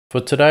For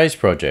today's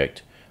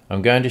project,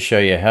 I'm going to show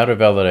you how to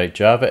validate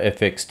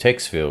JavaFX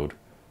TextField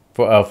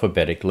for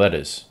alphabetic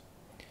letters.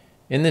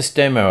 In this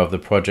demo of the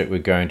project we're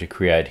going to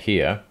create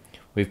here,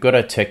 we've got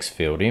a text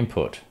field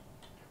input.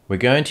 We're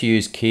going to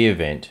use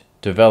KeyEvent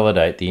to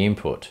validate the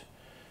input.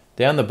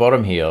 Down the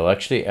bottom here, I'll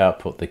actually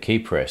output the key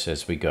press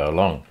as we go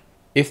along.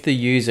 If the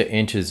user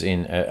enters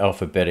in an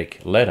alphabetic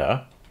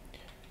letter,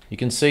 you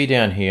can see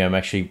down here I'm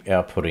actually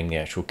outputting the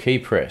actual key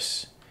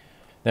press.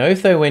 Now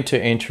if they went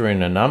to enter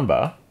in a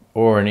number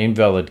or an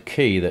invalid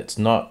key that's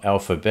not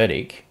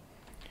alphabetic,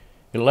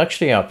 it'll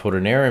actually output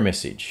an error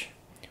message.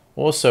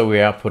 Also,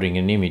 we're outputting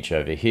an image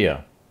over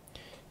here.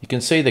 You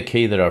can see the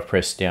key that I've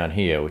pressed down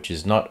here, which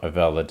is not a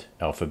valid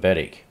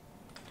alphabetic.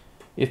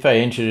 If I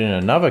entered in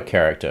another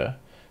character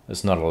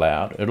that's not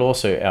allowed, it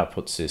also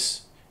outputs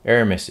this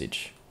error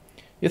message.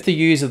 If the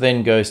user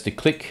then goes to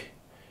click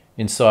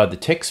inside the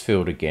text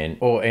field again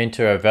or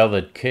enter a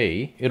valid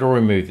key, it'll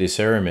remove this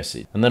error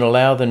message and then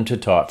allow them to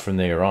type from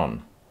there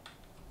on.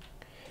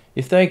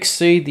 If they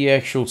exceed the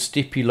actual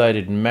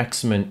stipulated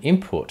maximum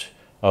input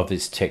of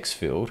this text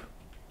field,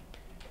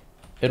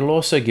 it'll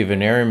also give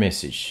an error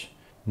message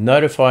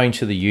notifying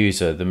to the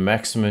user the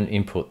maximum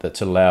input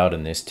that's allowed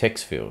in this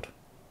text field.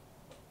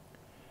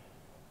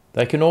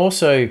 They can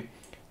also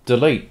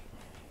delete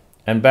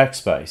and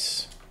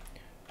backspace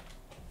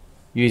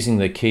using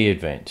the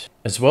KeyEvent,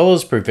 as well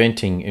as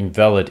preventing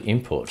invalid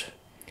input.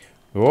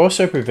 We're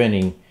also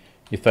preventing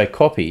if they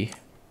copy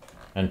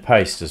and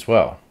paste as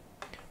well,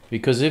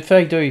 because if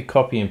they do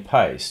copy and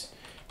paste,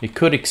 it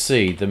could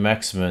exceed the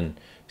maximum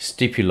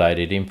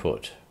stipulated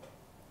input.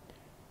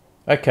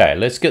 Okay,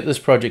 let's get this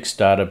project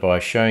started by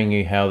showing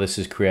you how this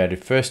is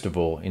created first of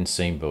all in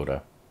Scene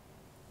Builder.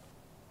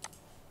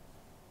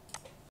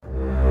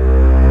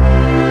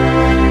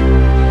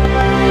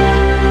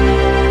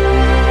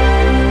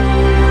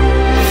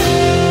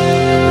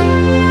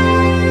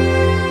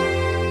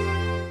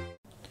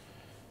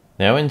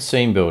 Now in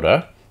Scene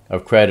Builder,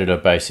 I've created a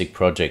basic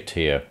project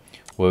here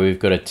where we've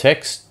got a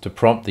text to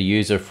prompt the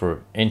user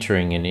for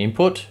entering an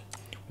input.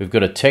 We've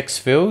got a text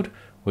field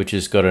which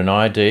has got an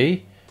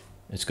ID,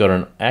 it's got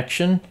an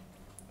action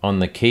on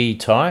the key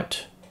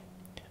typed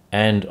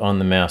and on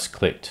the mouse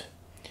clicked.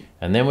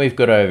 And then we've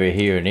got over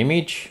here an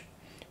image,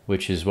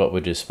 which is what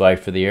we display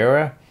for the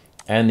error,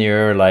 and the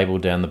error label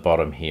down the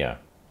bottom here.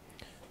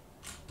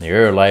 The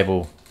error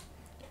label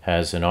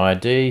has an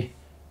ID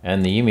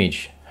and the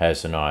image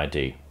has an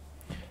ID.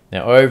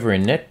 Now over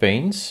in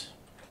NetBeans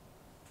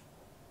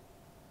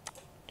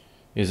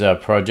is our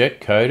project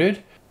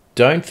coded.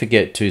 Don't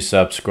forget to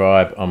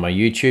subscribe on my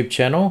YouTube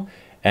channel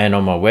and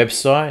on my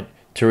website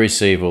to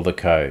receive all the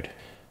code.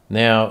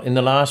 Now in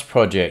the last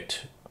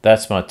project,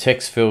 that's my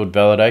text field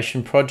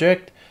validation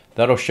project.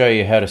 That'll show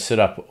you how to set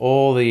up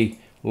all the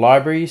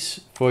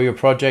libraries for your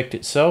project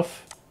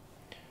itself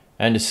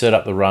and to set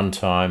up the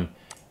runtime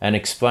and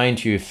explain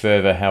to you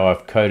further how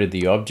I've coded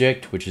the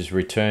object which is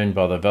returned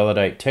by the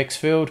validate text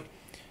field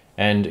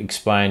and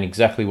explain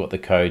exactly what the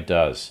code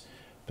does.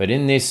 But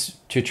in this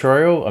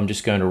tutorial, I'm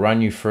just going to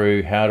run you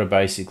through how to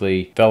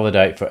basically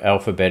validate for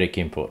alphabetic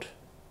input.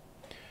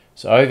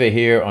 So over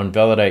here on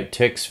validate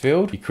text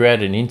field, you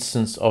create an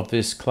instance of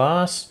this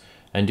class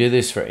and do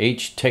this for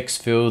each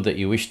text field that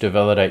you wish to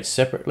validate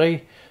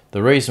separately.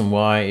 The reason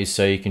why is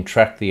so you can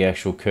track the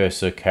actual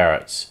cursor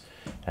carets,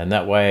 and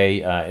that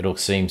way it'll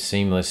seem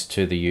seamless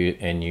to the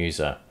end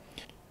user.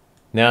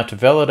 Now to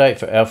validate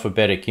for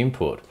alphabetic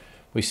input,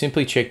 we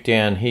simply check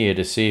down here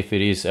to see if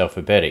it is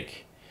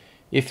alphabetic.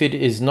 If it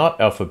is not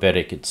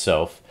alphabetic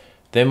itself,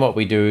 then what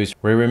we do is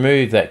we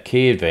remove that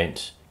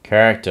KeyEvent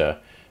character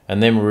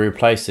and then we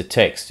replace the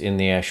text in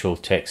the actual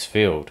text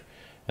field.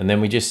 And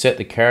then we just set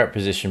the caret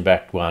position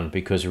back 1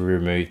 because we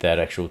removed that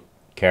actual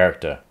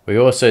character. We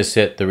also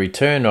set the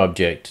return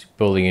object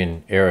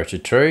boolean error to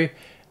true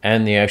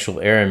and the actual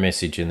error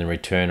message in the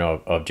return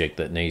object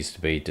that needs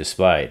to be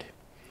displayed.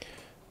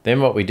 Then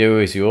what we do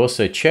is you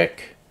also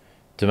check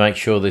to make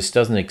sure this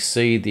doesn't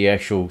exceed the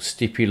actual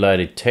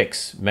stipulated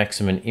text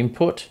maximum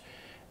input,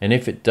 and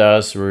if it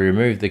does, we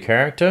remove the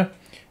character,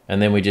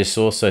 and then we just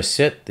also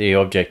set the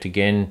object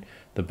again,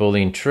 the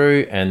boolean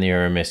true and the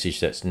error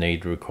message that's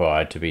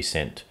required to be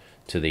sent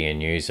to the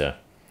end user.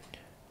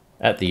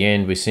 At the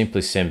end, we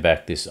simply send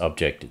back this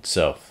object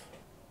itself.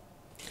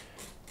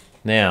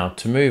 Now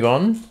to move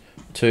on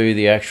to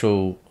the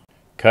actual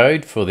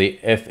code for the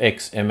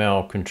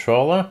FXML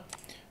controller,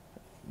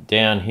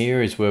 down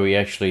here is where we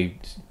actually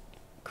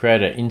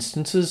create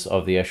instances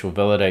of the actual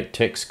validate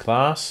text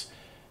class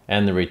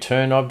and the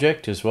return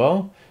object as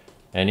well.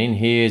 And in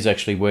here is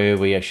actually where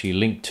we actually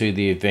link to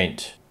the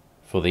event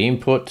for the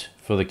input,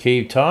 for the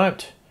key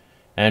typed,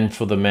 and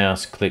for the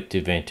mouse clicked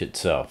event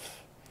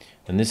itself.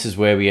 And this is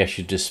where we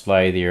actually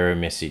display the error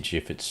message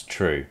if it's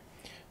true.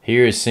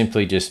 Here is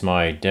simply just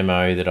my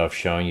demo that I've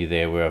shown you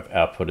there where I've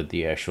outputted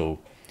the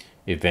actual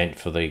event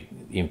for the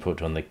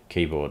input on the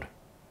keyboard.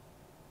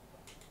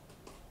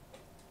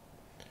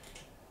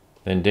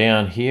 Then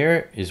down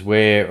here is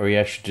where we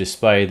actually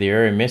display the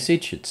error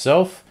message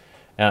itself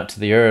out to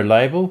the error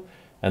label,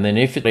 and then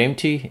if it's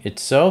empty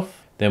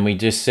itself, then we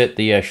just set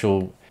the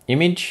actual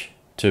image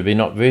to be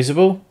not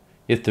visible.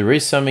 If there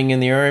is something in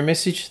the error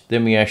message,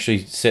 then we actually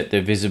set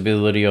the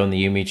visibility on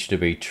the image to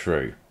be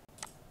true.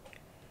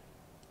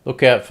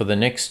 Look out for the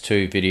next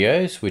two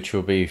videos, which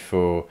will be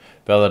for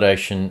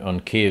validation on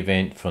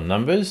KeyEvent for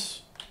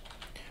numbers,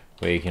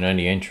 where you can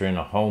only enter in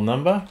a whole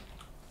number,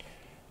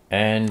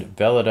 and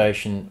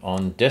validation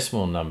on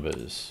decimal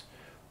numbers,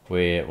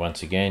 where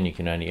once again you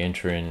can only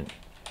enter in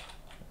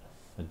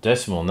a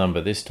decimal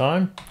number this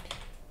time,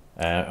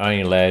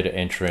 only allowed to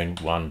enter in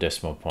one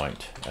decimal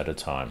point at a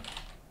time.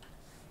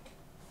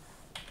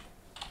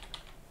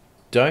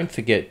 Don't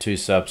forget to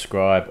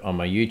subscribe on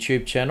my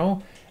YouTube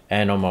channel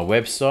and on my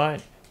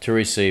website to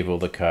receive all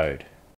the code.